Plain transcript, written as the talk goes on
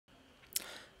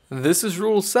This is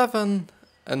Rule 7,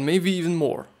 and maybe even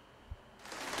more.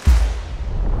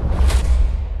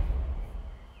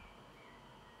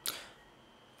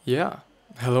 Yeah,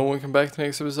 hello and welcome back to the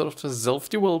next episode of the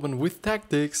Self-Development with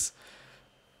Tactics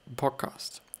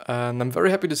podcast. And I'm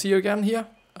very happy to see you again here.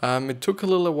 It took a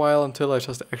little while until I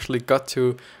just actually got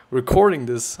to recording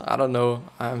this. I don't know,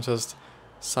 I'm just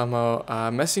somehow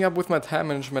messing up with my time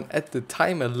management at the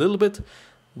time a little bit,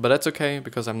 but that's okay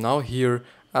because I'm now here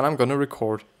and I'm gonna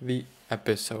record the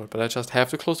episode. But I just have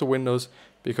to close the windows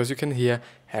because you can hear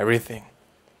everything.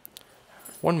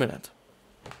 1 minute.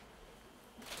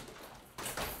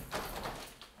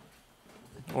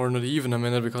 Or not even a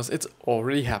minute because it's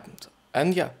already happened.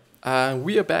 And yeah,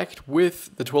 we are back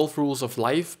with the 12 Rules of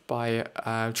Life by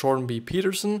Jordan B.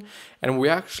 Peterson. And we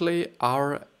actually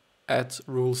are at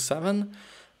Rule 7.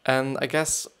 And I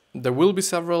guess there will be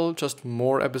several just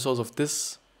more episodes of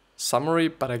this summary,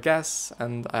 but I guess,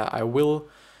 and I will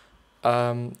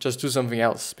just do something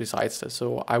else besides that.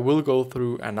 So I will go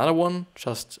through another one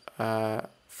just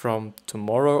from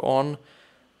tomorrow on,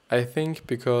 I think,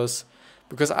 because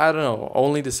I don't know,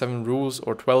 only the 7 rules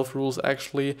or 12 rules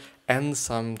actually, and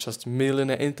some just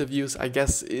millionaire interviews, I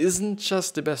guess, isn't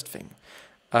just the best thing.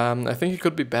 I think it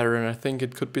could be better, and I think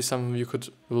it could be something you could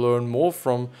learn more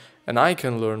from, and I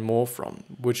can learn more from,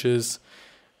 which is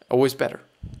always better.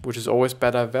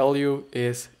 Value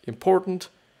is important.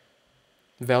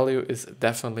 Value is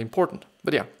definitely important.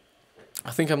 But yeah, I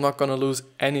think I'm not gonna lose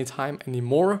any time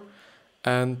anymore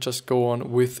and just go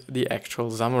on with the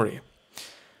actual summary.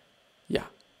 Yeah,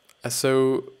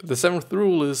 so the 7th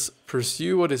rule is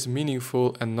pursue what is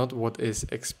meaningful and not what is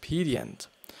expedient.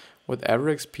 Whatever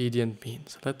expedient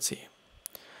means. Let's see.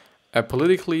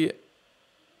 Politically,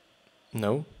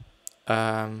 no.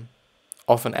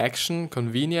 Often action,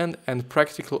 convenient and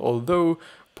practical, although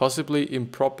possibly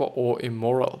improper or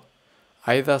immoral.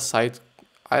 Either side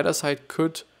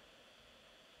could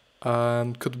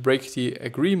break the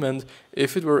agreement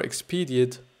if it were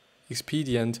expedient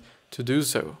to do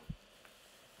so.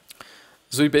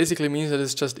 So it basically means that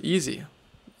it's just easy,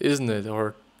 isn't it?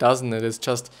 Or doesn't it? It's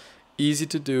just easy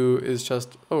to do. It's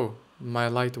just, oh, my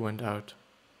light went out.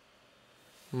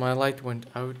 I'm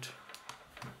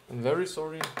very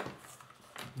sorry.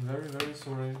 Very, very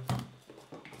sorry.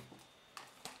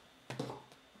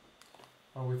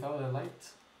 Oh, without a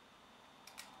light.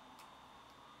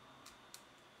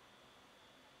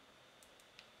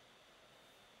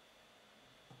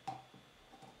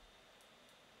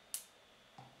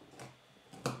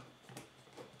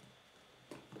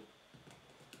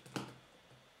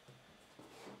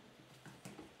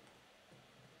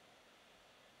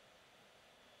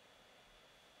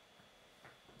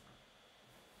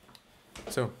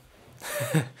 So,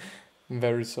 I'm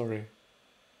very sorry.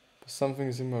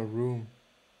 Something's in my room.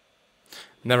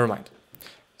 Never mind.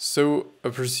 So,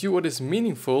 pursue what is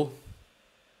meaningful,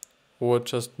 what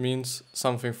just means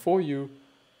something for you.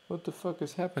 What the fuck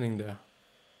is happening there?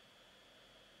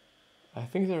 I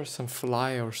think there's some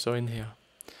fly or so in here.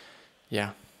 Yeah,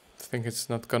 I think it's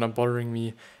not gonna bothering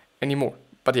me anymore.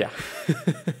 But yeah,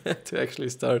 to actually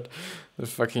start the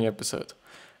fucking episode.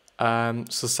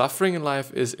 So suffering in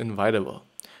life is inevitable.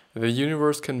 The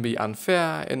universe can be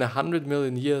unfair. In 100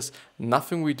 million years,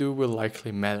 nothing we do will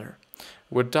likely matter.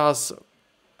 What does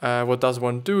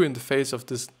one do in the face of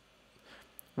this?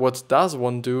 What does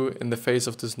one do in the face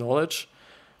of this knowledge?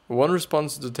 One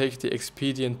responds to take the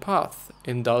expedient path,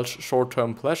 indulge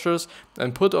short-term pleasures,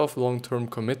 and put off long-term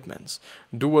commitments.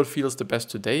 Do what feels the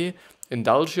best today.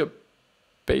 Indulge your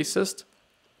basest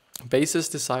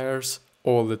desires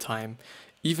all the time.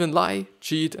 Even lie,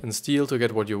 cheat, and steal to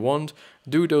get what you want.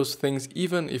 Do those things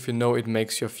even if you know it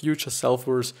makes your future self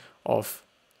worse off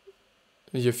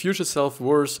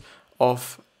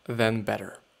than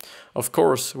better. Of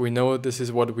course, we know this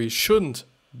is what we shouldn't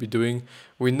be doing.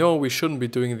 We know we shouldn't be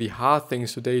doing the hard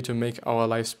things today to make our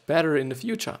lives better in the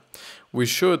future. We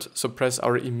should suppress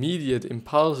our immediate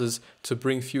impulses to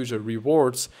bring future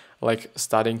rewards, like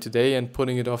studying today and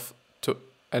putting off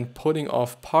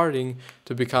partying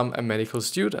to become a medical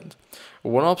student.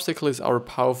 One obstacle is our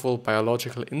powerful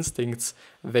biological instincts.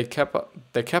 They kept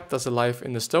us alive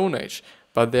in the Stone Age,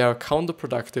 but they are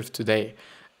counterproductive today,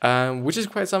 which is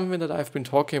quite something that I've been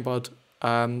talking about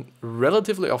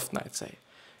relatively often, I'd say.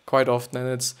 Quite often, and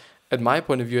it's, at my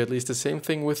point of view at least, the same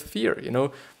thing with fear. You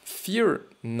know, fear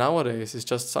nowadays is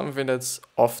just something that's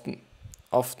often.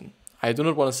 I do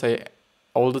not want to say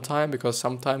all the time, because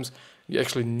sometimes you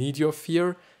actually need your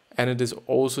fear, and it is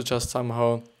also just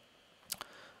somehow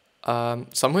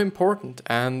important.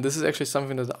 And this is actually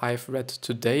something that I've read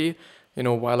today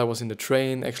while I was in the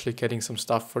train, actually getting some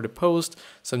stuff for the post,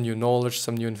 some new knowledge,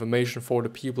 some new information for the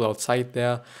people outside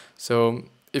there. So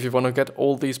if you want to get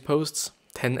all these posts,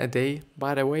 10 a day,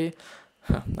 by the way,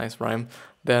 nice rhyme,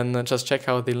 then just check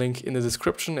out the link in the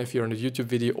description if you're in the YouTube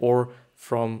video, or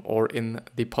in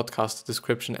the podcast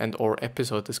description and or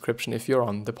episode description if you're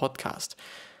on the podcast.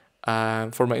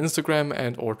 For my Instagram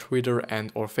and or Twitter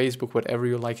and or Facebook, whatever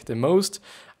you like the most,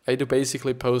 I do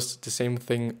basically post the same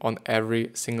thing on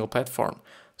every single platform,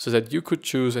 so that you could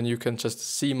choose and you can just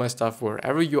see my stuff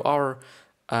wherever you are,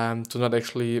 to not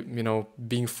actually,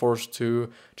 being forced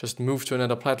to just move to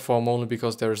another platform only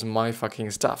because there's my fucking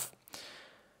stuff.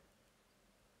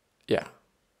 Yeah.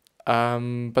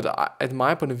 But at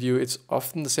my point of view, it's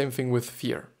often the same thing with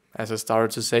fear, as I started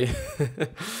to say.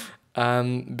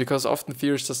 Because often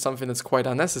fear is just something that's quite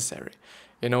unnecessary.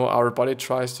 Our body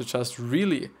tries to just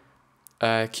really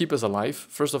keep us alive,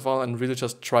 first of all, and really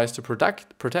just tries to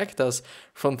protect us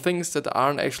from things that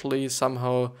aren't actually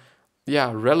somehow,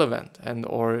 relevant, and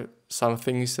or some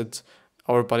things that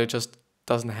our body just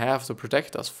doesn't have to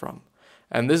protect us from.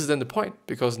 And this is then the point,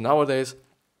 because nowadays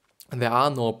there are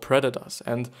no predators,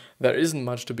 and there isn't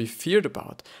much to be feared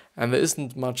about, and there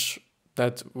isn't much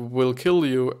that will kill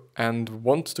you and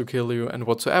want to kill you and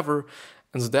whatsoever.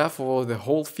 And so therefore the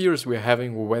whole fears we're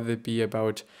having, whether it be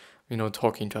about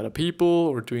talking to other people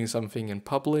or doing something in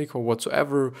public or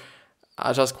whatsoever,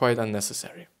 are just quite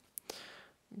unnecessary.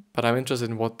 But I'm interested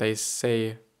in what they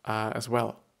say as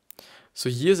well. So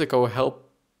years ago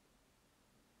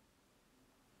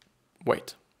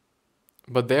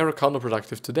but they are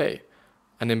counterproductive today.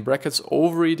 And in brackets,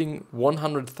 overeating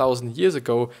 100,000 years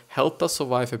ago helped us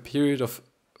survive a period of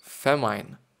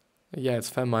famine. Yeah, it's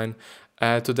famine.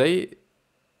 Today,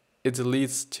 it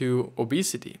leads to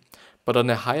obesity. But on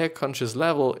a higher conscious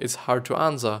level, it's hard to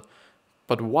answer.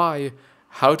 But why?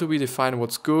 How do we define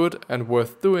what's good and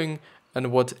worth doing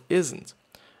and what isn't?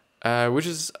 Which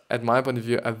is, at my point of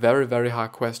view, a very, very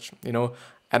hard question,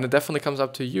 and it definitely comes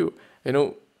up to you.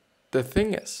 The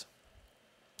thing is,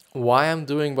 why I'm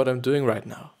doing what I'm doing right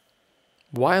now,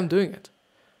 why I'm doing it.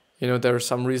 There are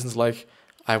some reasons, like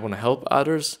I want to help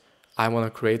others, I want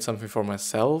to create something for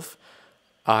myself,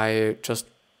 I just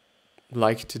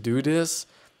like to do this,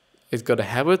 it's got a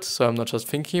habit, so I'm not just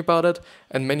thinking about it,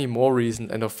 and many more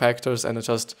reasons and factors and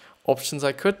just options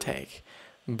I could take.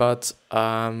 But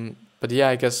yeah,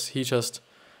 I guess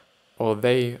I'll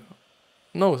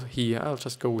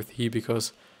just go with he,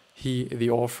 because he, the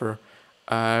author,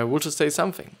 will just say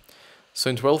something. So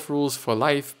in 12 Rules for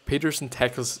Life, Peterson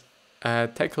tackles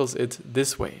it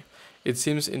this way. It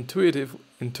seems intuitively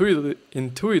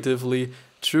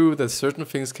true that certain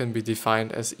things can be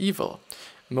defined as evil.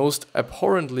 Most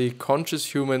abhorrently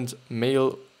conscious human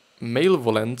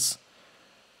malevolence,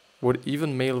 what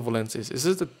even malevolence is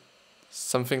it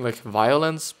something like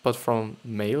violence, but from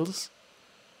males?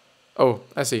 Oh,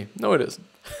 I see. No, it isn't.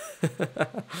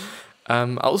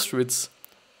 Auschwitz,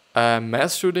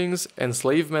 mass shootings,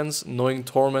 enslavements, knowing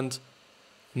torment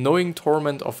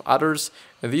of others,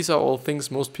 and these are all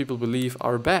things most people believe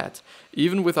are bad,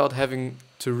 even without having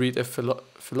to read a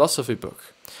philosophy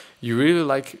book. You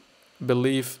likely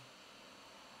believe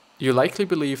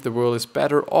the world is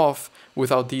better off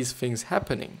without these things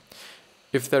happening.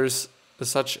 If there is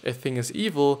such a thing as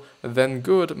evil, then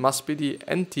good must be the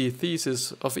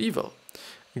antithesis of evil.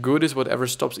 Good is whatever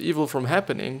stops evil from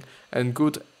happening, and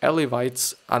good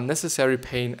alleviates unnecessary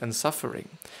pain and suffering.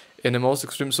 In the most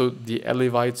extreme, so the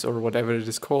alleviates, or whatever it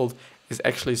is called, is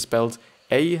actually spelled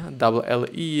Alleviates.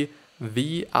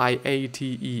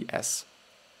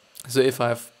 So if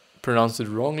I've pronounced it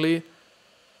wrongly,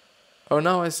 oh,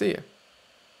 now I see.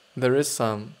 There is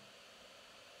some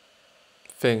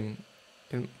thing.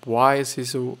 And why is he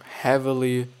so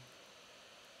heavily?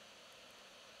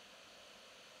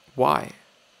 Why?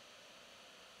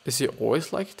 Is he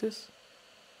always like this?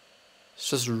 It's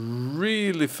just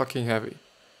really fucking heavy.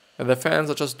 And the fans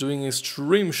are just doing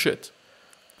extreme shit.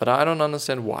 But I don't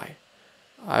understand why.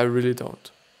 I really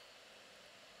don't.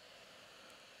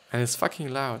 And it's fucking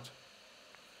loud.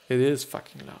 It is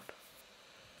fucking loud.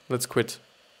 Let's quit.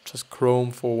 Just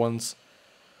Chrome for once.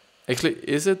 Actually,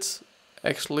 is it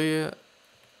actually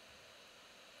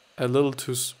a little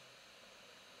too...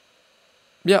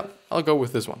 Yeah, I'll go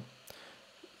with this one.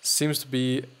 Seems to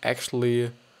be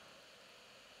actually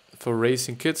for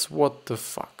raising kids. What the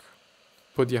fuck?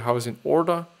 Put your house in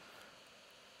order.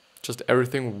 Just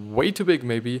everything way too big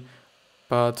maybe.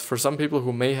 But for some people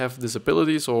who may have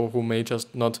disabilities, or who may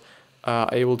just not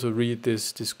able to read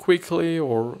this quickly,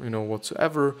 or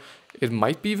whatsoever, it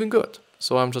might be even good.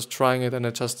 So I'm just trying it, and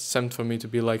it just seemed for me to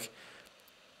be like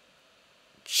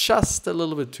just a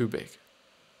little bit too big.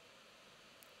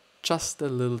 just a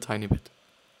little tiny bit.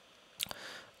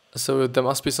 So there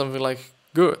must be something like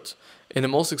good. In the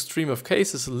most extreme of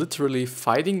cases, literally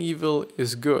fighting evil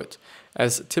is good,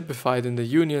 as typified in the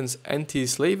Union's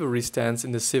anti-slavery stance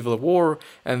in the Civil War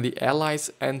and the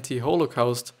Allies'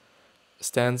 anti-Holocaust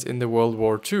stance in the World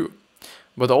War II.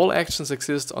 But all actions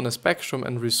exist on a spectrum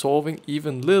and resolving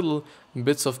even little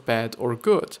bits of bad or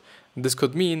good. This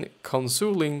could mean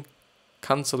counseling.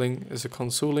 It is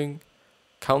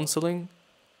COUNSELING,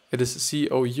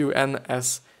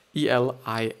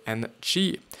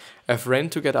 a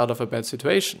friend to get out of a bad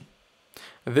situation.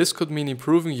 This could mean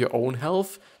improving your own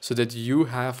health so that you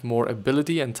have more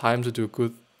ability and time to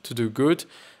do good.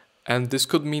 And this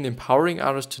could mean empowering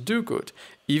others to do good,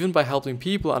 even by helping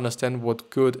people understand what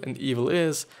good and evil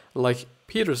is, like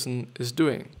Peterson is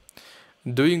doing.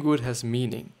 Doing good has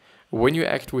meaning. When you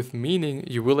act with meaning,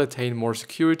 you will attain more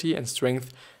security and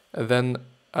strength than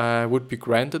would be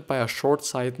granted by a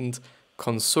short-sighted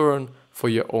concern for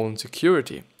your own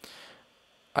security.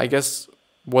 I guess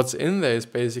what's in there is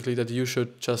basically that you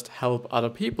should just help other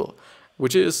people,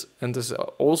 which is, and this is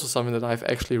also something that I've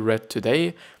actually read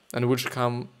today, and which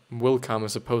will come, I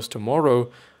suppose,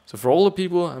 tomorrow. So for all the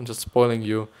people, I'm just spoiling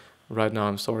you right now,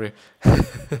 I'm sorry.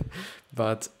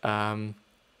 But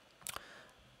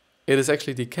it is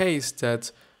actually the case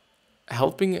that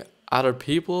helping other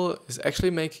people is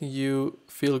actually making you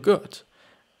feel good.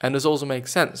 And this also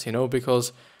makes sense,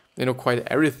 because, quite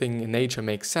everything in nature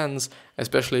makes sense,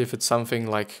 especially if it's something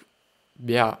like,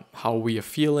 how we are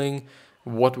feeling,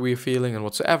 what we're feeling and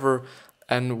whatsoever.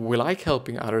 And we like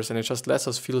helping others, and it just lets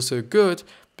us feel so good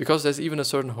because there's even a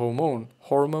certain hormone,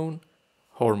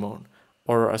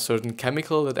 or a certain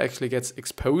chemical that actually gets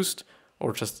exposed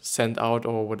or just sent out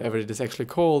or whatever it is actually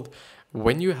called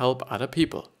when you help other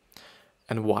people.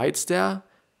 And why it's there?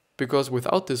 Because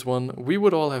without this one, we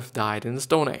would all have died in the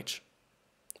Stone Age.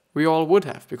 We all would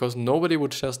have, because nobody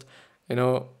would just,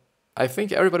 I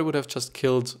think everybody would have just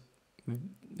killed,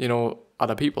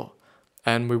 other people.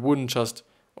 And we wouldn't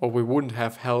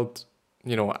have helped,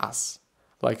 us,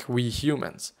 like we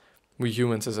humans. We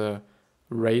humans as a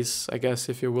race, I guess,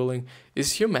 if you're willing.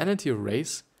 Is humanity a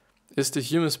race? Is the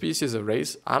human species a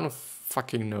race? I don't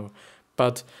fucking know.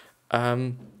 But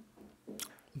I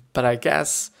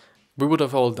guess we would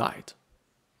have all died.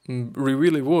 We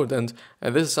really would. And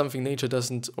this is something nature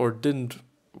doesn't or didn't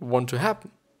want to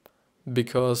happen.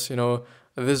 Because, this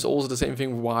is also the same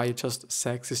thing why just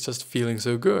sex is just feeling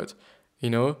so good.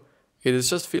 It is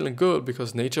just feeling good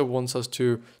because nature wants us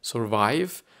to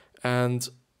survive and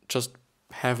just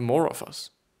have more of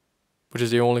us, which is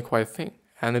the only quiet thing.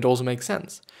 And it also makes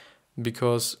sense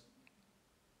because,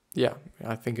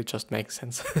 I think it just makes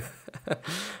sense.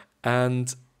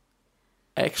 And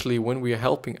actually, when we are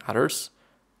helping others,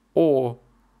 when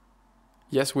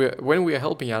we are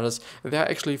helping others, there are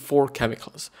actually 4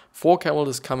 chemicals. 4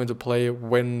 chemicals come into play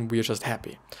when we are just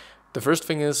happy. The first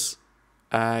thing is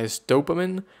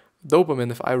dopamine.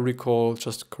 Dopamine, if I recall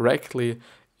just correctly,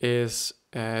 is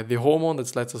the hormone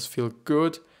that lets us feel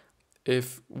good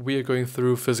if we are going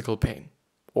through physical pain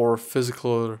or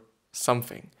physical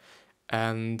something.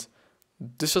 And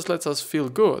this just lets us feel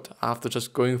good after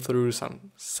just going through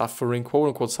some suffering, quote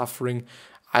unquote suffering.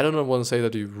 I don't want to say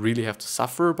that you really have to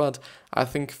suffer, but I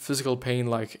think physical pain,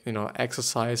 like,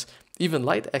 exercise, even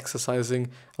light exercising,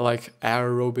 like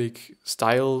aerobic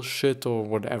style shit or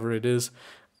whatever it is.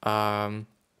 I'm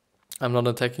not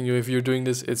attacking you if you're doing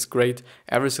this. It's great.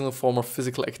 Every single form of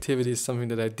physical activity is something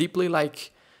that I deeply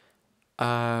like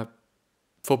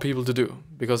for people to do,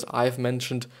 because I've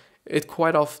mentioned it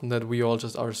quite often that we all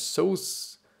just are so,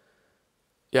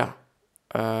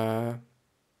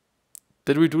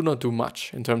 that we do not do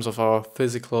much in terms of our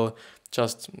physical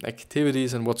just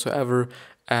activities and whatsoever.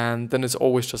 And then it's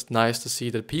always just nice to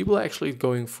see that people are actually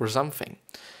going for something.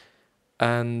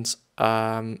 And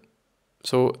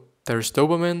so there's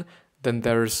dopamine, then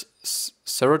there's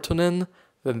serotonin,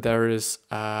 then there is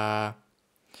there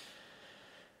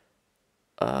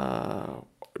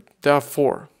are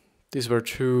 4. These were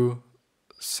 2.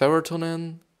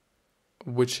 Serotonin,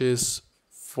 which is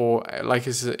for, like,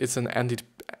 it's an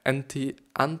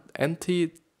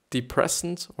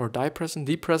antidepressant or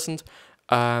depressant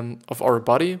of our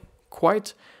body,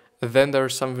 quite. Then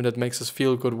there's something that makes us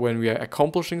feel good when we are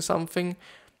accomplishing something,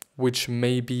 which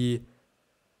may be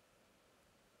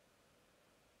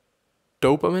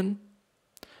dopamine.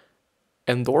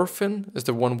 Endorphin is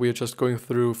the one we are just going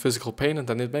through physical pain and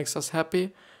then it makes us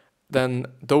happy. Then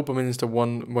dopamine is the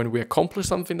one when we accomplish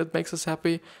something that makes us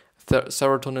happy.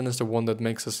 Serotonin is the one that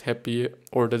makes us happy,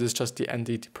 or that is just the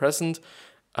antidepressant,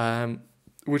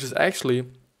 which is actually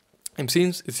it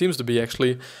seems to be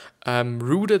actually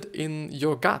rooted in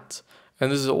your gut.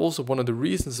 And this is also one of the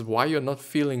reasons why you're not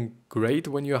feeling great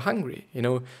when you're hungry.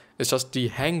 It's just the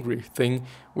hangry thing,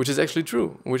 which is actually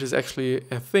true, which is actually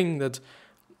a thing that,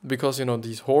 because,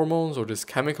 these hormones or these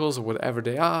chemicals or whatever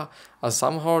they are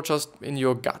somehow just in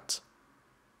your gut.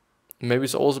 Maybe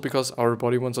it's also because our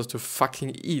body wants us to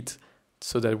fucking eat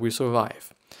so that we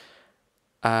survive.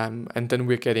 And then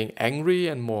we're getting angry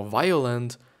and more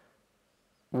violent,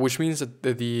 which means that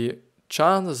the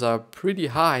chances are pretty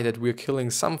high that we're killing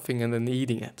something and then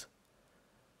eating it.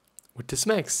 Would this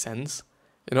make sense?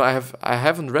 I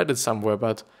haven't read it somewhere,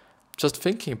 but just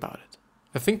thinking about it,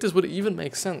 I think this would even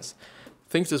make sense. I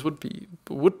think this would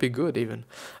be good even.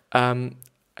 And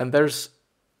there's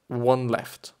one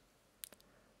left.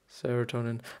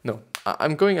 Serotonin. No,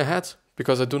 I'm going ahead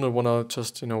because I do not want to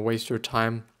just waste your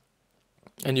time.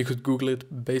 And you could Google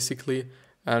it basically,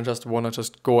 and just want to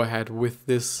just go ahead with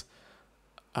this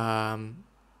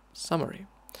summary.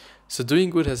 So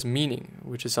doing good has meaning,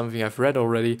 which is something I've read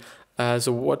already.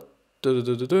 So what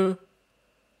you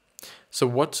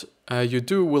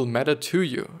do will matter to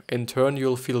you. In turn,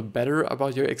 you'll feel better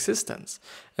about your existence.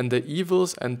 And the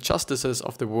evils and justices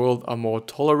of the world are more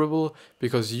tolerable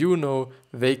because you know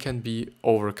they can be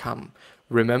overcome.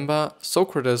 Remember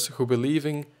Socrates, who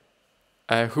believing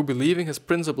his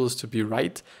principles to be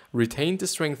right, retained the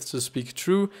strength to speak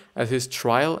true at his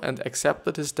trial and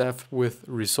accepted his death with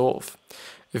resolve.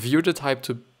 If you're the type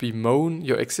to bemoan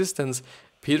your existence,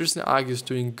 Peterson argues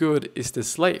doing good is the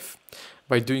slave.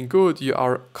 By doing good, you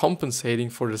are compensating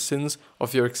for the sins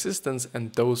of your existence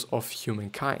and those of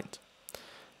humankind.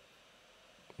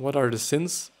 What are the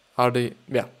sins? Are they?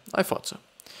 Yeah, I thought so.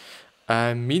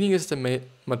 Meaning is the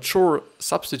mature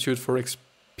substitute for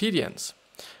expedience.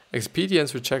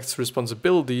 Expedience rejects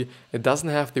responsibility. It doesn't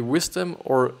have the wisdom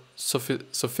or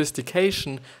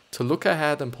sophistication to look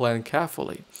ahead and plan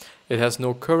carefully. It has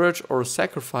no courage or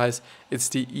sacrifice. It's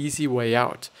the easy way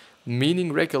out.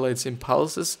 Meaning regulates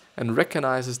impulses and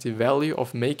recognizes the value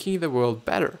of making the world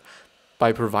better.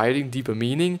 By providing deeper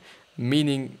meaning,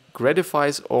 meaning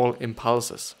gratifies all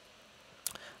impulses.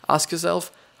 Ask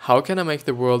yourself, how can I make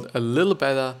the world a little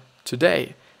better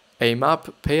today? Aim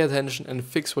up, pay attention, and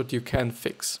fix what you can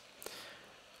fix.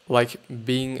 Like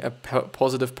being a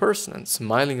positive person and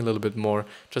smiling a little bit more,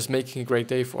 just making a great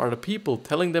day for other people,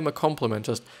 telling them a compliment,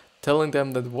 just telling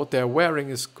them that what they're wearing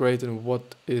is great and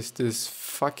what is this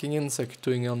fucking insect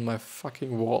doing on my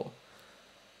fucking wall.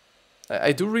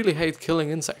 I do really hate killing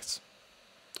insects.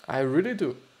 I really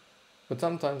do. But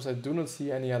sometimes I do not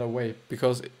see any other way,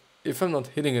 because if I'm not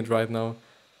hitting it right now,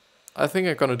 I think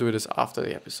I'm gonna do this after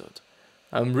the episode.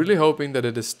 I'm really hoping that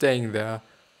it is staying there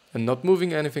and not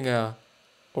moving anything or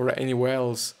anywhere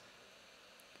else.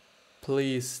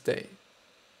 Please stay.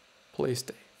 Please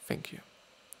stay. Thank you.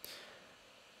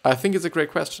 I think it's a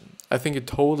great question. I think it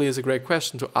totally is a great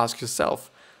question to ask yourself.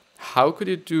 How could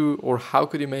you do, or how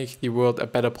could you make the world a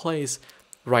better place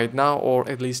right now, or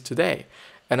at least today?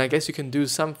 And I guess you can do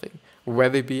something,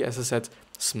 whether it be, as I said,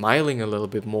 smiling a little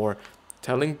bit more,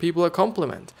 telling people a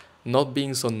compliment, not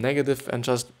being so negative and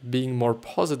just being more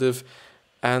positive,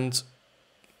 and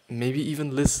maybe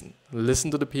even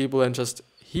listen to the people and just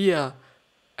hear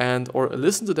or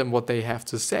listen to them what they have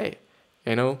to say.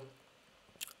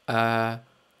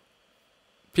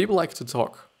 People like to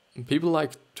talk. People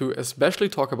like to especially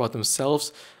talk about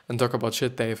themselves and talk about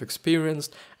shit they have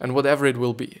experienced and whatever it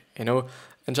will be, And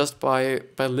just by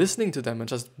listening to them and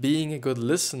just being a good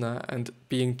listener and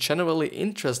being generally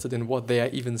interested in what they are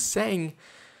even saying,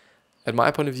 at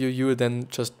my point of view, you are then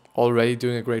just already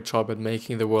doing a great job at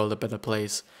making the world a better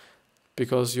place.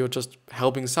 Because you're just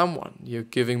helping someone. You're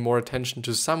giving more attention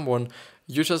to someone.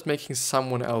 You're just making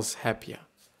someone else happier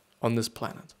on this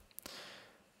planet.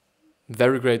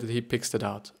 Very great that he picks that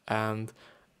out. And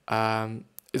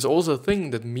it's also a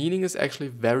thing that meaning is actually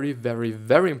very, very,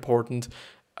 very important,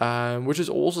 which is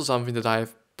also something that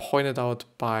I've pointed out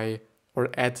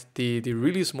at the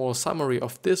really small summary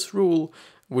of this rule,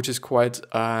 which is quite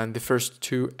the first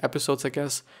 2 episodes, I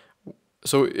guess.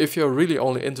 So if you're really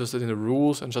only interested in the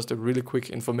rules and just a really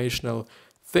quick informational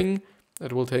thing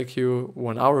that will take you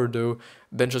 1 hour though,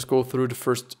 then just go through the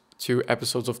first 2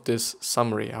 episodes of this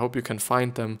summary. I hope you can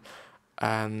find them.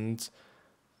 And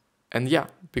yeah,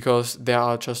 because there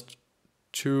are just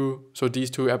 2, so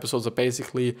these 2 episodes are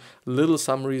basically little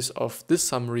summaries of this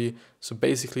summary. So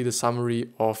basically the summary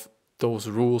of those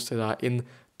rules that are in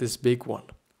this big one.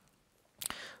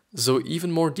 So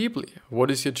even more deeply, what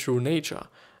is your true nature?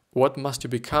 What must you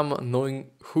become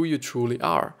knowing who you truly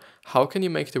are? How can you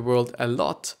make the world a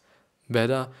lot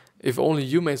better if only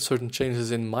you made certain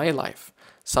changes in my life?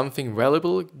 something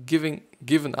valuable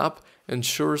given up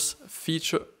ensures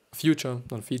future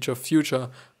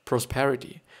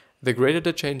prosperity. The greater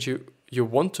the change you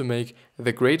want to make,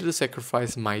 the greater the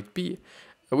sacrifice might be.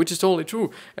 Which is totally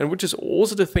true. And which is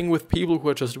also the thing with people who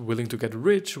are just willing to get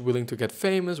rich, willing to get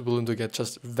famous, willing to get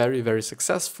just very, very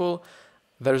successful.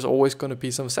 There's always going to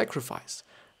be some sacrifice.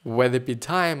 Whether it be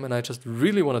time, and I just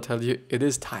really want to tell you, it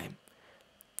is time.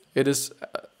 It is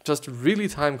just really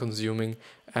time consuming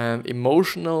and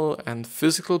emotional and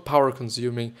physical power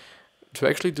consuming to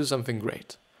actually do something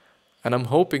great. And I'm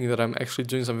hoping that I'm actually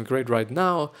doing something great right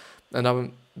now, and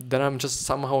I'm just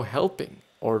somehow helping,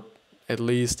 or at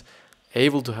least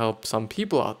able to help some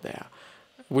people out there,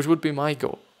 which would be my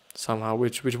goal somehow,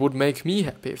 which would make me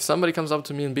happy. If somebody comes up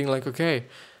to me and being like, okay,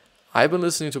 I've been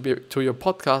listening to your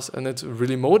podcast and it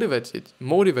really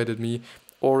motivated me,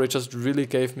 or it just really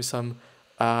gave me some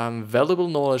valuable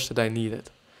knowledge that I needed.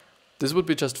 This would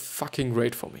be just fucking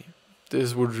great for me.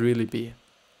 This would really be.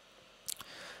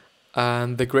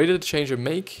 And the greater the change you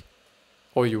make,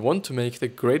 or you want to make, the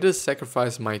greater the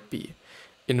sacrifice might be.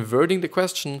 Inverting the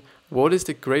question, what is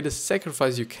the greatest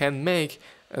sacrifice you can make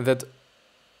that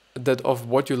of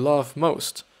what you love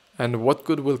most, and what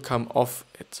good will come of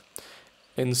it?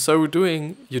 In so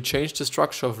doing, you change the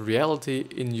structure of reality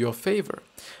in your favor.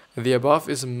 The above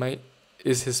is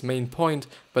his main point,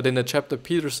 but in the chapter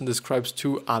Peterson describes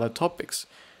two other topics,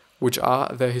 which are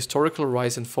the historical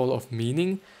rise and fall of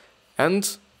meaning,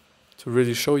 and, to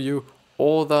really show you,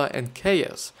 order and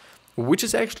chaos, which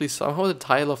is actually somehow the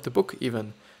title of the book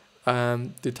even.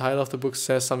 The title of the book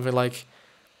says something like,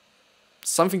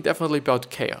 something definitely about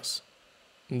chaos.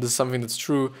 And this is something that's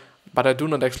true, but I do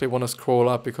not actually want to scroll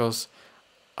up because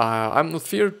I'm not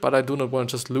feared, but I do not want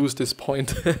to just lose this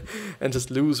point and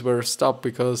just lose where I stop,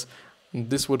 because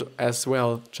this would as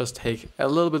well just take a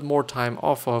little bit more time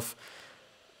off of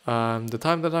the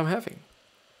time that I'm having.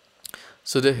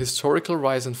 So the historical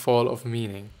rise and fall of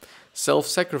meaning.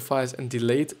 Self-sacrifice and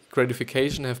delayed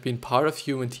gratification have been part of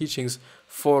human teachings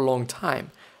for a long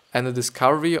time, and the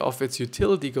discovery of its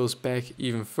utility goes back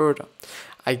even further.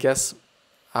 I guess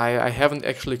I haven't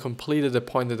actually completed the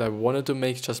point that I wanted to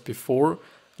make just before,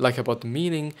 like about the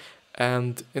meaning,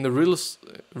 and in a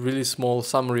really small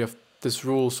summary of this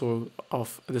rule, so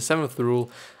of the 7th rule,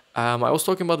 I was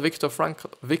talking about Viktor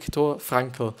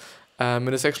Frankl.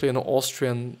 It is actually an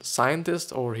Austrian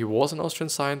scientist, or he was an Austrian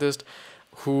scientist,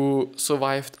 who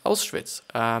survived Auschwitz,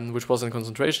 which was a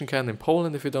concentration camp in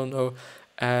Poland, if you don't know,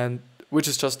 and which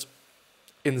is just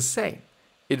insane.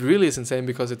 It really is insane,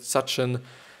 because it's such it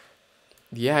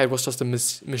was just a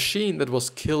machine that was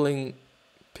killing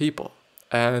people,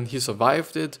 and he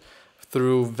survived it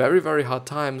through very, very hard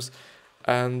times,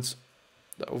 and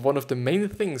one of the main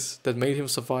things that made him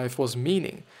survive was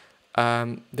meaning.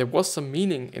 There was some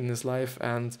meaning in his life,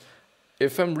 and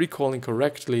if I'm recalling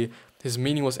correctly, his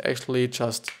meaning was actually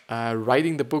just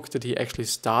writing the book that he actually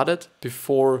started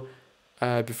before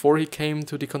he came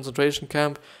to the concentration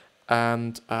camp,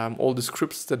 and all the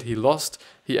scripts that he lost,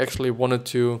 he actually wanted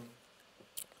to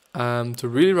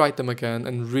really write them again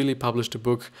and really publish the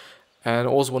book. And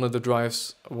also one of the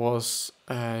drives was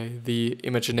the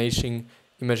imagination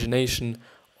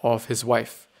of his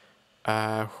wife,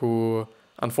 who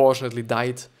unfortunately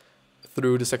died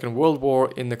through the Second World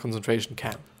War in the concentration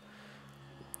camp.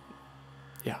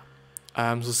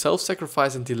 So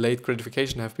self-sacrifice and delayed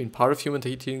gratification have been part of human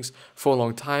teachings for a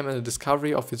long time, and the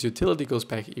discovery of its utility goes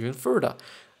back even further.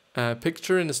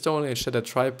 Picture in the Stone Age that a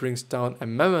tribe brings down a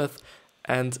mammoth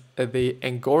and they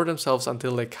engorge themselves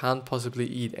until they can't possibly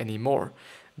eat anymore.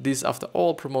 This, after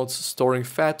all, promotes storing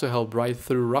fat to help ride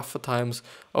through rougher times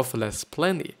of less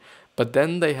plenty. But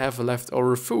then they have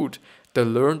leftover food. They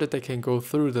learn that they can go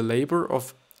through the labor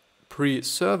of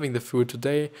preserving the food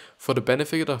today for the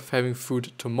benefit of having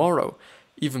food tomorrow.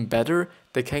 Even better,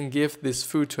 they can give this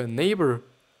food to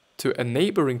a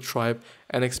neighboring tribe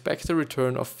and expect a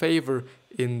return of favor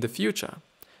in the future.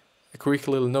 A quick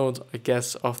little note, I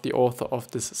guess, of the author of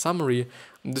this summary.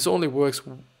 This only works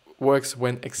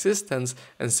when existence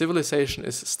and civilization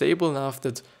is stable enough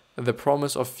that the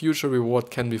promise of future reward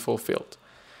can be fulfilled.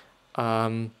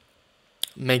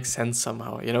 Makes sense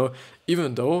somehow,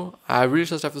 even though I really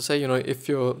just have to say, if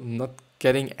you're not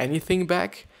getting anything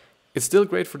back, it's still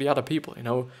great for the other people,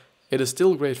 it is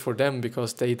still great for them,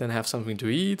 because they then have something to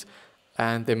eat,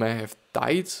 and they may have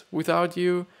died without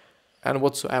you and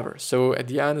whatsoever. So at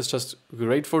the end, it's just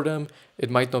great for them. It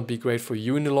might not be great for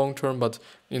you in the long term, but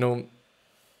the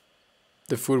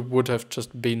food would have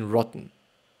just been rotten,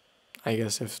 I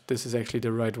guess, if this is actually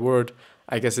the right word.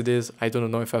 I guess it is. I don't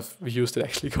know if I've used it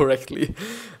actually correctly.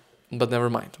 But never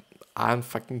mind. I don't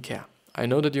fucking care. I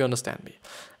know that you understand me.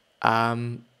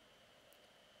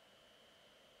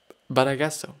 But I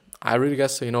guess so. I really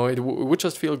guess so. It would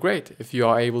just feel great if you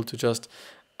are able to just,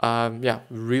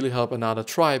 really help another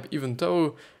tribe, even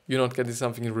though you're not getting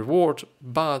something in reward.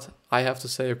 But I have to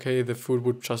say, okay, the food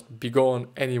would just be gone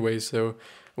anyway, so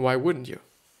why wouldn't you?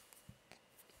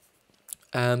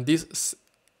 And these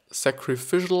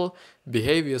sacrificial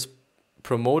behaviors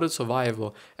promoted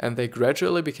survival, and they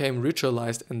gradually became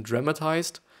ritualized and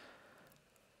dramatized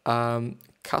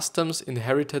customs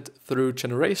inherited through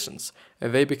generations,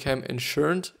 and they became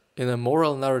enshrined in the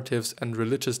moral narratives and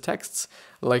religious texts,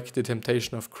 like the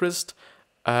temptation of Christ,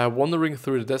 wandering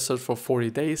through the desert for 40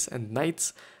 days and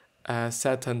nights.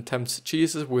 Satan tempts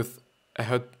Jesus with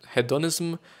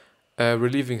hedonism,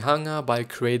 relieving hunger by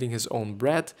creating his own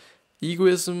bread,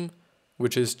 egoism,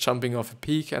 which is jumping off a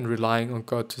peak and relying on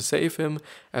God to save him,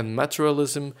 and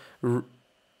materialism,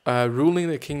 ruling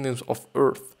the kingdoms of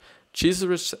earth.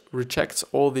 Jesus rejects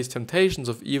all these temptations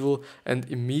of evil and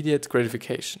immediate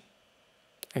gratification,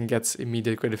 and gets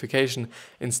immediate gratification.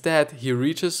 Instead, he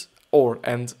reaches for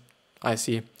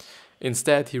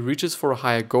a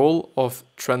higher goal of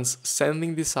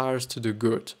transcending desires to do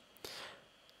good.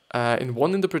 In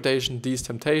one interpretation, these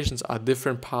temptations are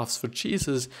different paths for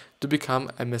Jesus to become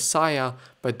a Messiah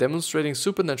by demonstrating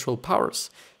supernatural powers.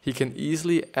 He can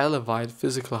easily elevate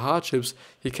physical hardships.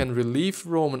 He can relieve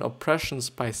Roman oppressions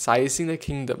by seizing their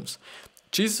kingdoms.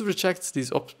 Jesus rejects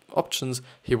these options.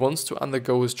 He wants to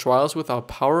undergo his trials without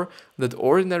power that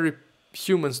ordinary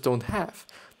humans don't have,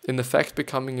 in effect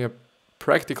becoming a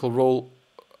practical role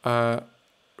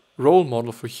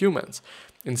model for humans.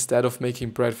 Instead of making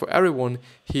bread for everyone,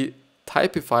 he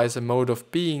typifies a mode of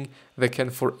being that can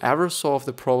forever solve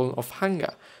the problem of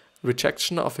hunger,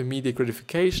 rejection of immediate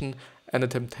gratification, and the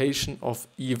temptation of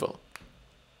evil.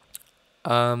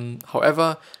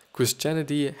 However,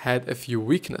 Christianity had a few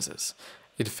weaknesses.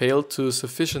 It failed to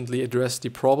sufficiently address the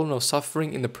problem of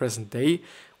suffering in the present day,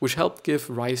 which helped give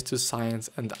rise to science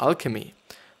and alchemy.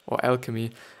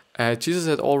 Jesus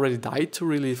had already died to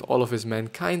relieve all of his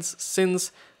mankind's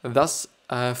sins, thus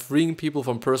freeing people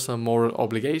from personal moral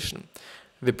obligation.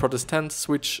 The Protestants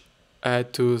switched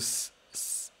to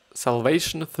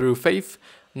salvation through faith,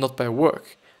 not by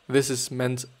work. This is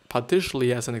meant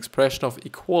partially as an expression of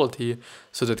equality,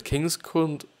 so that kings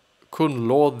couldn't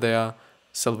lord their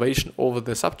salvation over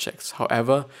their subjects.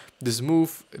 However, this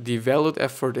move devalued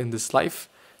effort in this life,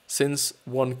 since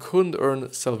one couldn't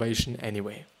earn salvation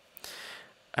anyway.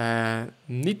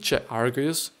 Nietzsche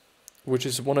argues, which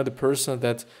is one of the persons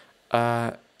that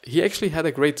he actually had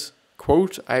a great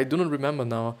quote. I do not remember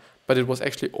now, but it was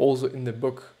actually also in the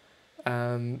book.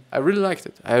 I really liked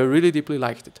it. I really deeply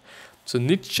liked it. So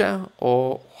Nietzsche,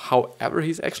 or however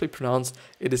he's actually pronounced,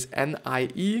 it is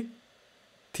Nietzsche,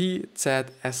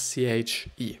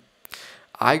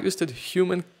 argues that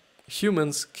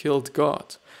humans killed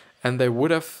God, and they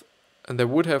would have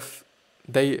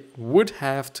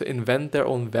to invent their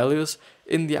own values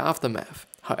in the aftermath.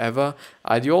 However,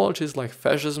 ideologies like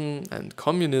fascism and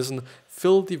communism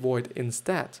fill the void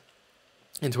instead.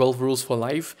 In 12 Rules for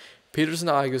Life, Peterson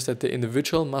argues that the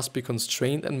individual must be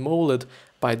constrained and molded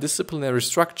by disciplinary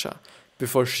structure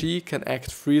before she can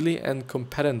act freely and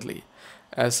competently.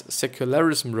 As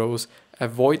secularism rose, a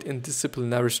void in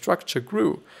disciplinary structure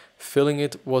grew. Filling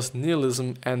it was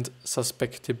nihilism and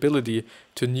susceptibility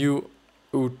to new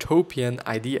utopian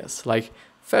ideas like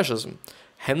fascism.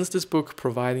 Hence this book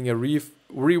providing a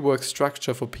reworked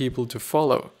structure for people to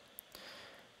follow.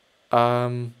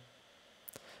 I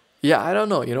don't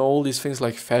know, all these things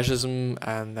like fascism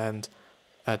and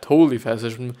totally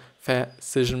fascism.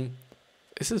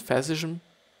 Is it fascism?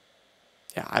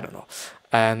 Yeah, I don't know.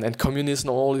 And communism,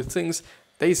 all these things,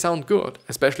 they sound good.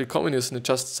 Especially communism, it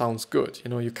just sounds good.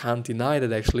 You can't deny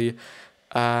that actually.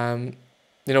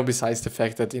 Besides the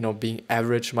fact that, being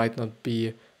average might not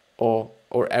be, or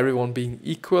everyone being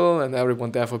equal and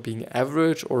everyone therefore being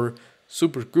average or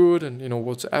super good and,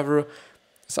 whatsoever,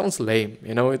 sounds lame.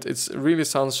 It really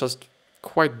sounds just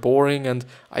quite boring, and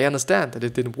I understand that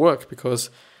it didn't work because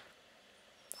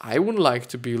I wouldn't like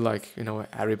to be like,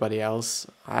 everybody else.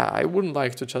 I wouldn't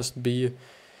like to just be,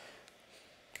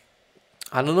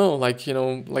 I don't know,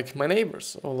 like my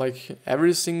neighbors, or like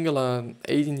every single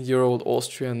 18-year-old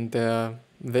Austrian there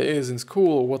is in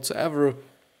school or whatsoever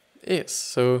is.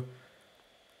 So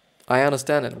I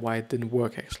understand it, why it didn't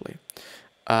work actually.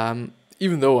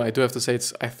 Even though I do have to say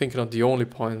it's, I think, not the only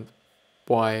point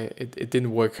why it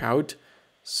didn't work out.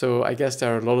 So I guess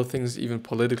there are a lot of things, even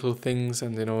political things,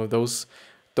 and those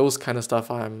kind of stuff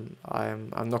I'm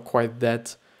not quite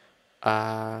that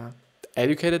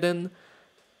educated in.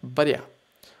 But yeah,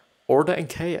 order and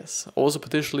chaos, also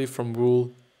potentially from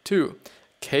rule 2.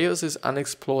 Chaos is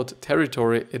unexplored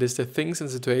territory. It is the things and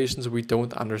situations we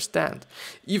don't understand.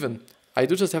 Even, I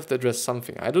do just have to address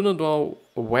something. I do not know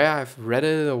where I've read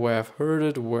it or where I've heard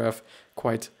it or where I've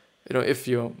quite, if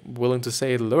you're willing to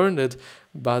say it, learned it.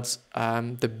 But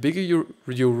the bigger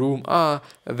your room are,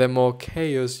 the more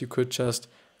chaos you could just,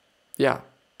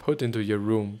 put into your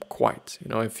room quite,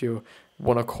 if you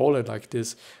want to call it like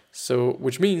this. So,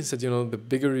 which means that, the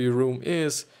bigger your room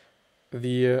is,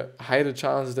 the higher the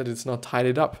chance that it's not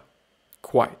tidied up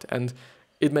quite. And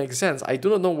it makes sense. I do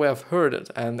not know where I've heard it,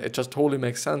 and it just totally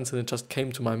makes sense, and it just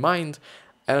came to my mind,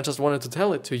 and I just wanted to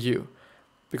tell it to you,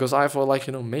 because I felt like,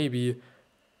 maybe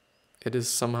it is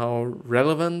somehow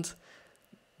relevant,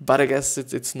 but I guess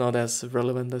it's not as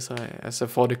relevant as I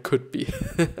thought it could be.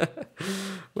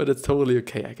 But it's totally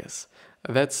okay, I guess.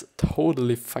 That's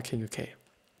totally fucking okay.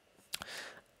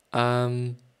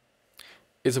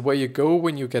 It's where you go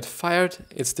when you get fired.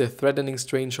 It's the threatening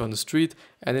stranger on the street,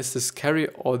 and it's the scary,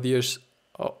 audacious,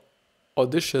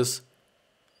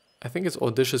 I think it's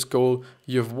audacious goal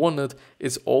you've wanted.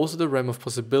 It's also the realm of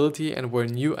possibility and where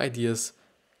new ideas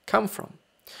come from.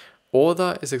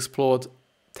 Order is explored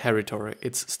territory.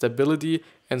 It's stability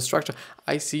and structure.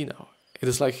 I see now. It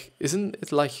is like, isn't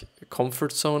it like a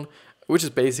comfort zone, which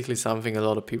is basically something a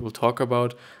lot of people talk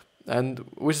about, and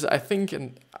which is, I think,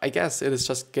 and I guess it is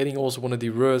just getting also one of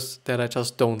the words that I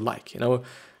just don't like,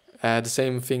 the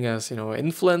same thing as,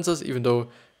 influencers, even though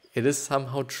it is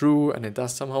somehow true and it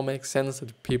does somehow make sense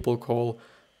that people call,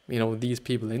 these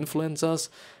people influencers.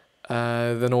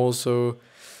 Then also,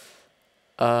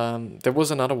 there was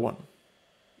another one.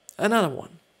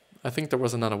 I think there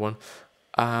was another one.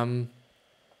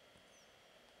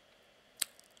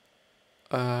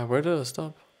 Where did I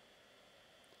stop?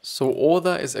 So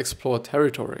order is explored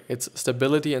territory. It's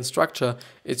stability and structure.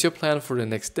 It's your plan for the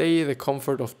next day, the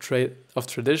comfort of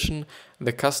tradition,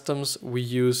 the customs we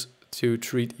use to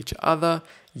treat each other.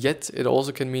 Yet it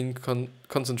also can mean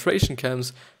concentration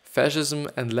camps, fascism,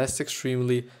 and less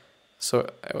extremely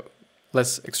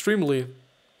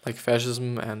like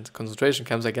fascism and concentration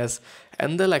camps, I guess,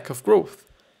 and the lack of growth,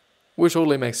 which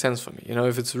only makes sense for me.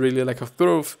 If it's really a lack of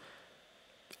growth,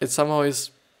 it somehow is.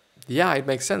 Yeah, it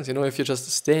makes sense. If you're just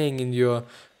staying in your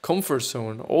comfort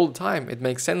zone all the time, it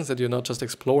makes sense that you're not just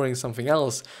exploring something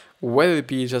else, whether it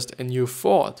be just a new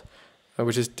thought,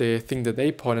 which is the thing that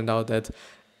they pointed out, that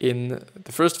in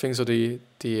the first thing, so the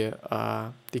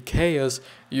chaos,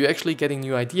 you're actually getting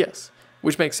new ideas,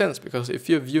 which makes sense, because if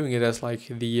you're viewing it as like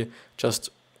the just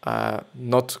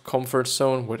not comfort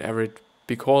zone, whatever it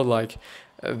be called, like,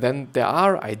 then there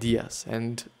are ideas,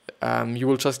 and you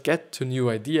will just get to new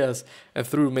ideas, and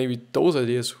through maybe those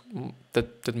ideas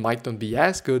that might not be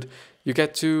as good, you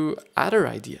get to other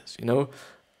ideas,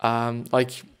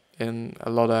 like in a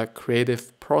lot of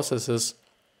creative processes,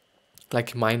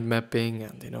 like mind mapping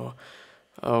and,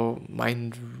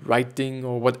 mind writing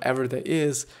or whatever there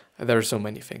is. There are so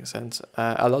many things, and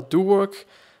a lot do work.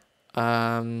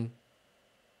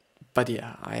 But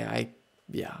yeah, I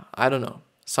don't know.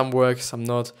 Some work, some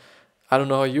not. I don't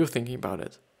know how you're thinking about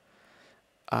it.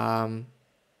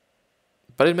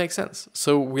 But it makes sense.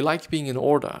 So we like being in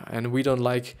order, and we don't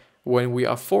like when we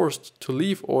are forced to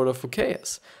leave order for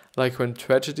chaos. Like when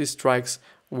tragedy strikes,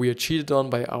 we are cheated on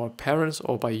by our parents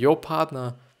or by your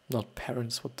partner. Not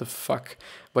parents, what the fuck.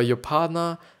 By your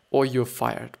partner, or you're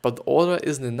fired. But order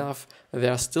isn't enough.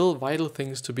 There are still vital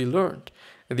things to be learned.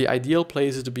 And the ideal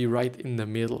place is to be right in the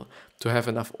middle. To have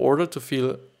enough order to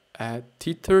feel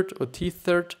tethered or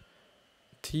tethered.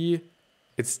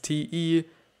 It's TETHERED.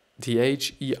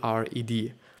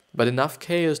 But enough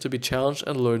chaos to be challenged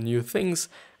and learn new things.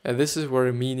 And this is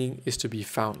where meaning is to be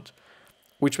found.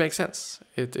 Which makes sense.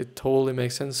 It totally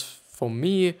makes sense for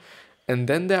me. And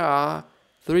then there are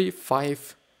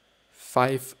five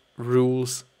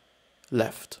rules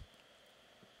left.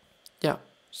 Yeah.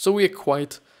 So we are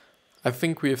quite, I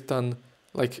think we have done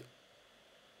like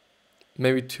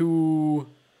maybe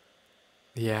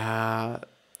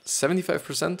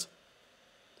 75%.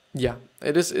 Yeah,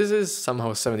 it is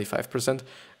somehow 75%,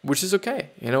 which is okay,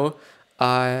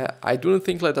 I do not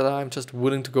think like that I'm just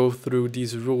willing to go through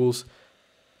these rules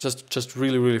just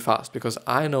really, really fast, because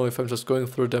I know if I'm just going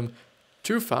through them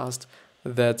too fast,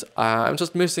 that I'm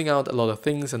just missing out a lot of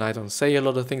things, and I don't say a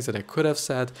lot of things that I could have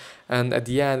said, and at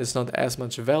the end it's not as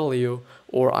much value,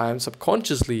 or I'm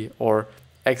subconsciously or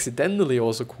accidentally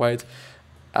also quite,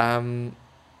 I'm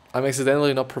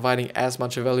accidentally not providing as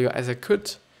much value as I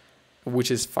could,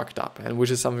 which is fucked up, and which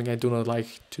is something I do not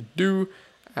like to do,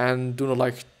 and do not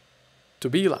like to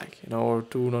be like, or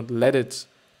do not let it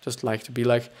just like to be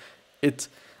like it.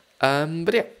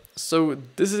 But yeah, so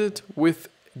this is it with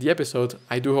the episode.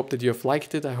 I do hope that you have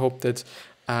liked it. I hope that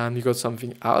you got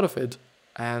something out of it.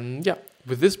 And yeah,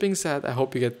 with this being said, I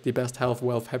hope you get the best health,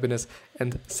 wealth, happiness,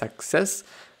 and success.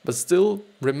 But still,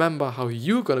 remember how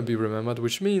you're gonna be remembered,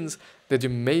 which means that you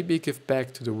maybe give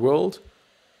back to the world.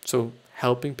 So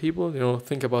helping people,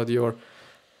 think about your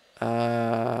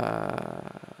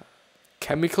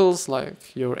chemicals,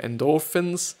 like your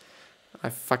endorphins. I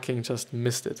fucking just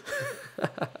missed it.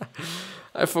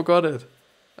 I forgot it.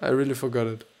 I really forgot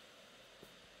it.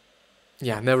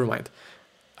 Yeah, never mind.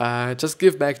 Just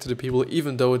give back to the people,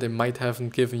 even though they might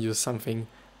haven't given you something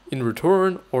in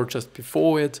return or just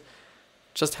before it.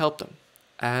 Just help them.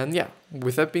 And yeah,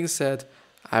 with that being said,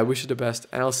 I wish you the best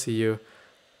and I'll see you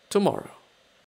tomorrow.